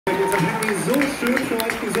Das hat Henry so schön für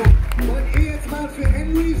euch gesungen. Wollt ihr jetzt mal für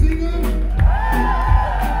Henry singen?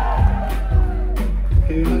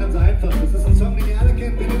 Okay, wir machen es einfach. Das ist ein Song, den ihr alle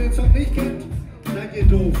kennt. Wenn ihr den Song nicht kennt, seid ihr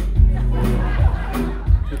doof.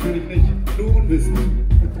 Natürlich nicht, nur unwissend.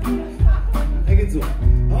 Er geht so.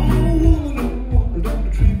 Oh,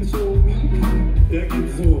 don't treat me so mean. Er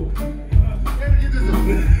geht so. Er geht so.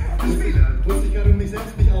 Muss ich gerade um mich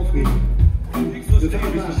selbst nicht aufregen. Ich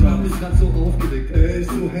habe mich gerade so aufgeregt. Er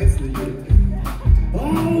ist so hässlich. Oh,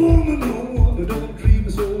 woman, don't treat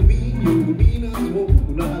me so mean. You're the meanest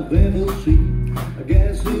woman I've ever seen. I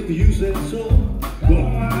guess if you said so, well,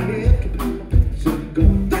 I have to pick my picks and go.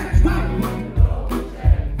 That's right!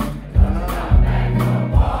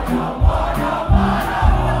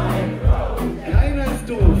 Keiner ist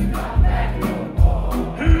doof.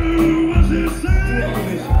 Was ist das?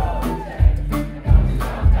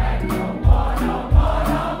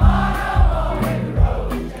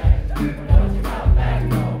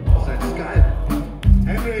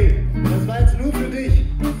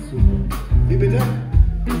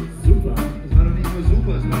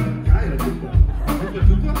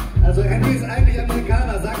 Also Henry ist eigentlich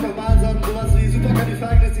Amerikaner, sagt doch mal sowas wie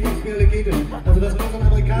Superkalifragilistikexpialidocious. Also dass nur so ein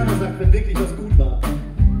Amerikaner sagt, wenn wirklich was gut war.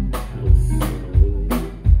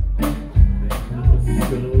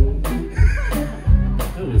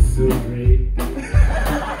 That was so great. Er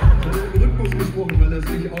hat im Rhythmus gesprochen, weil er es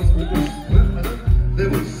nicht ausdrücken muss. That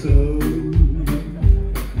was so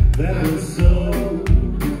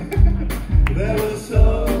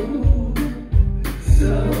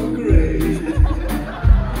great.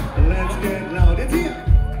 Let's get loud. It's here.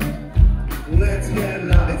 Let's get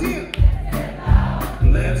loud. It's here.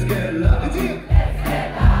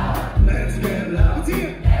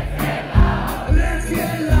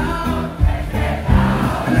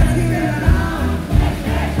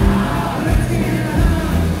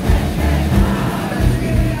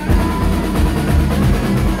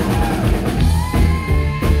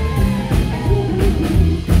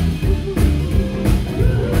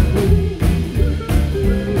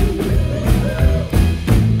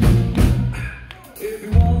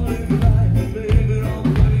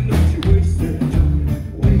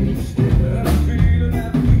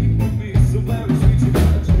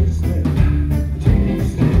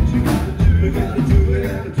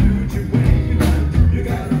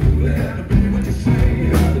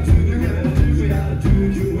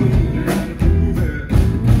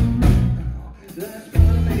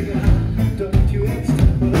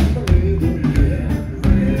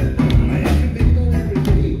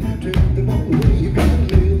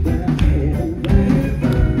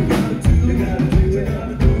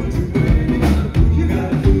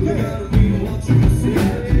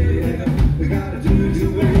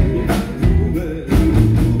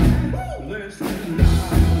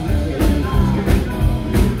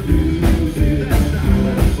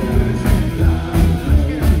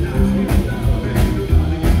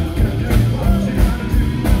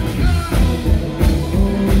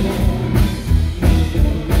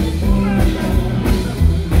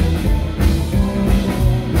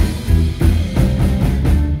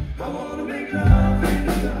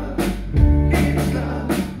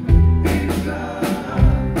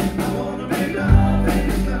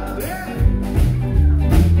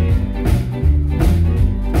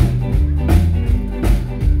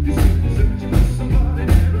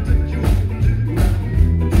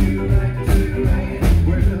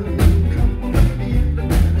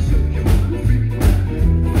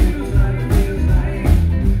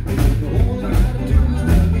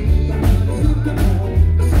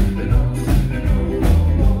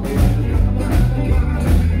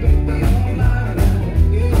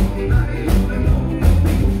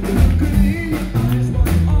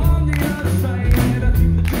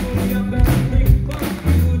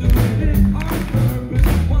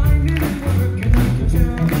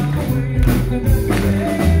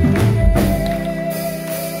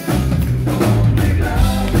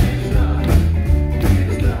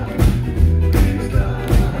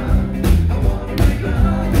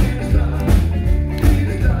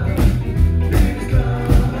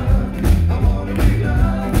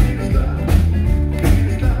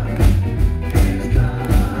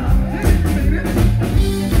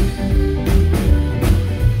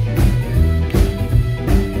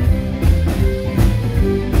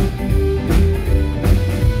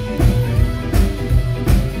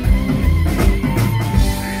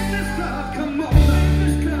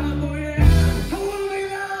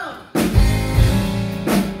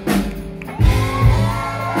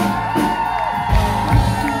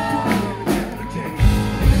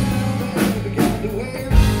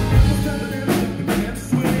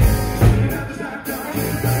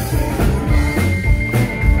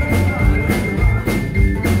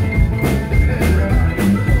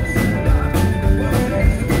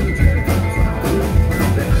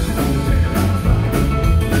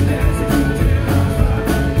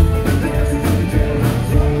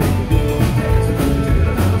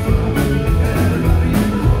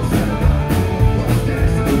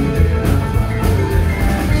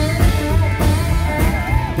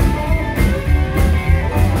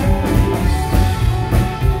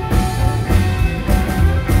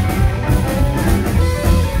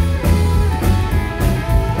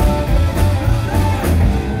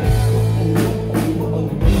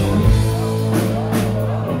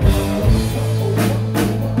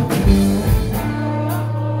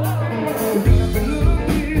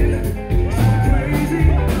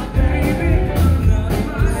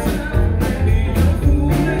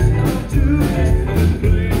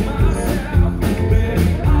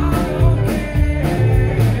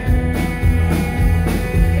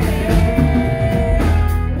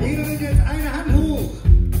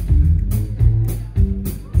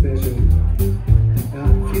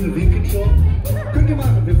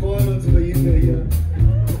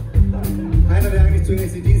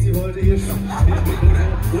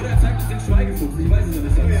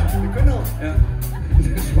 Ja.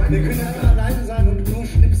 Wir können ja einfach alleine sein und nur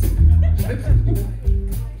schnipsen. Schnipsen.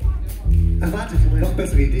 Ach, warte, noch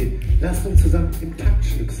bessere Idee. Lasst uns zusammen im Takt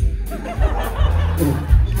schnipsen. Oh.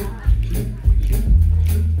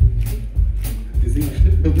 Wir singen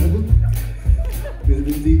Schnippen. Wir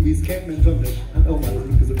singen wie Scatman John. Hat auch mal das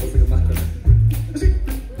mitgesungen, was er gemacht hat.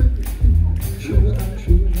 Schuhe an,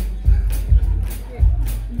 Schuhe.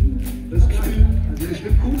 Das ist geil. Also ihr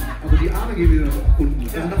schnippt gut, aber die Arme gehen wieder nach unten.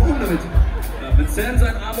 Also nach oben damit. Ja, wenn Sam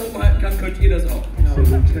seinen Arm oben halten kann, könnt ihr das auch. So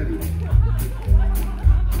gut, Teddy.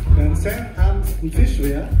 Wenn Sam abends ein Fisch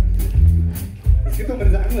wäre, es gibt auch mal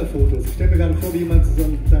diese Anglerfotos. Ich stelle mir gerade vor, wie jemand so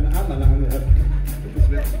seinen Arm an der Angel hat.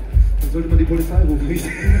 Dann sollte man die Polizei rufen, nicht?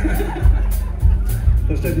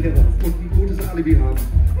 Verständlich aber. Und ein gutes Alibi haben.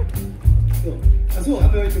 So. Achso,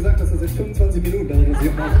 haben wir euch gesagt, dass das jetzt 25 Minuten dauert, was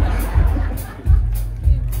ihr macht?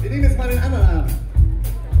 Wir nehmen jetzt mal den anderen Arm.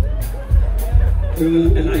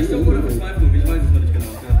 Erleichterung oder Verzweiflung? Ich weiß es noch nicht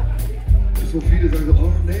genau. Ja. So viele sagen so,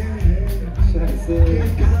 oh nee, Scheiße.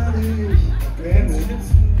 geht gar nicht.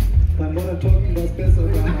 Beim Modern Talking war es besser.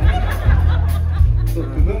 So,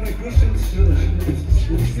 wir wollen euch nur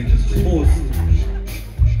Prost.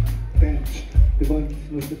 Wir wollen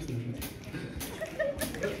nur schnipsen.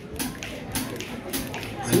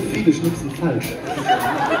 So viele schnipsen falsch.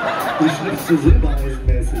 Du schnipst so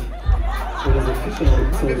silbereisenmäßig. Oder so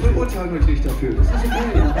Fischeraugenzeug. Wir verurteilen euch nicht dafür. Das ist okay.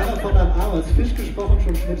 Ja, einer von einem Arm als Fisch gesprochen,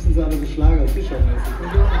 schon schnipsen sie alle so Schlager, Fischermäßig.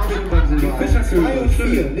 Fischer 2 und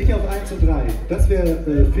 4, nicht auf 1 und 3. Das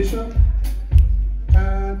wäre Fischer.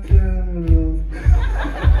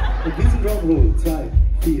 Und diesen Drum Roll. 2,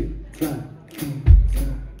 4, 2.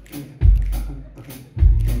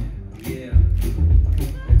 Yeah.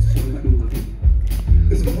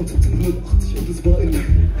 Es war 1780 und es war in.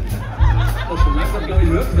 Schon langsam, glaube ich,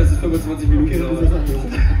 hört, dass es 25 Minuten dauert. Das ist anders.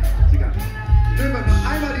 Egal. Nürnberg,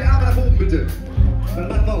 einmal die Arme nach oben, bitte. Dann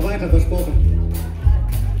machen wir auch weiter, versprochen.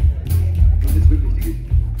 Das ist wirklich die Geschichte.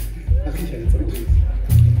 Ach, ich jetzt auch nicht.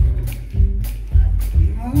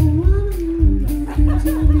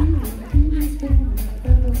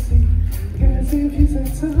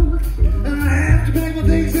 I have to make my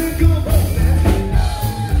things and go.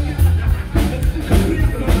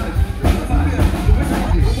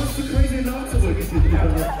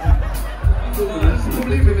 Das ist ein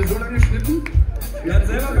Problem, wenn wir so lange schnippen. Wir haben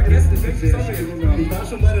selber vergessen, welche Song wir gesungen haben. Ich war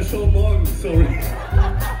schon bei der Show morgen, sorry.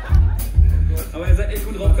 Aber ihr seid echt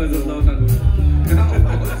gut drauf, also das lauter.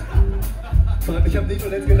 Vor allem, ich habe nicht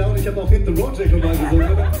nur Let's Get Down, ich habe auch Hit the Road Jack nochmal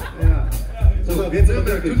gesungen, oder? Ja. So, jetzt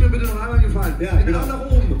Nürnberg, tut mir bitte noch einmal einen Gefallen. Ja, den genau. Arm nach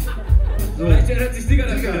oben. So. Vielleicht erinnert sich Digger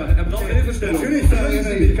daran wieder. Er braucht Hilfestellung.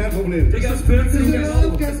 Natürlich, kein Problem. Digger ist 40 Jahre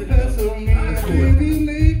alt.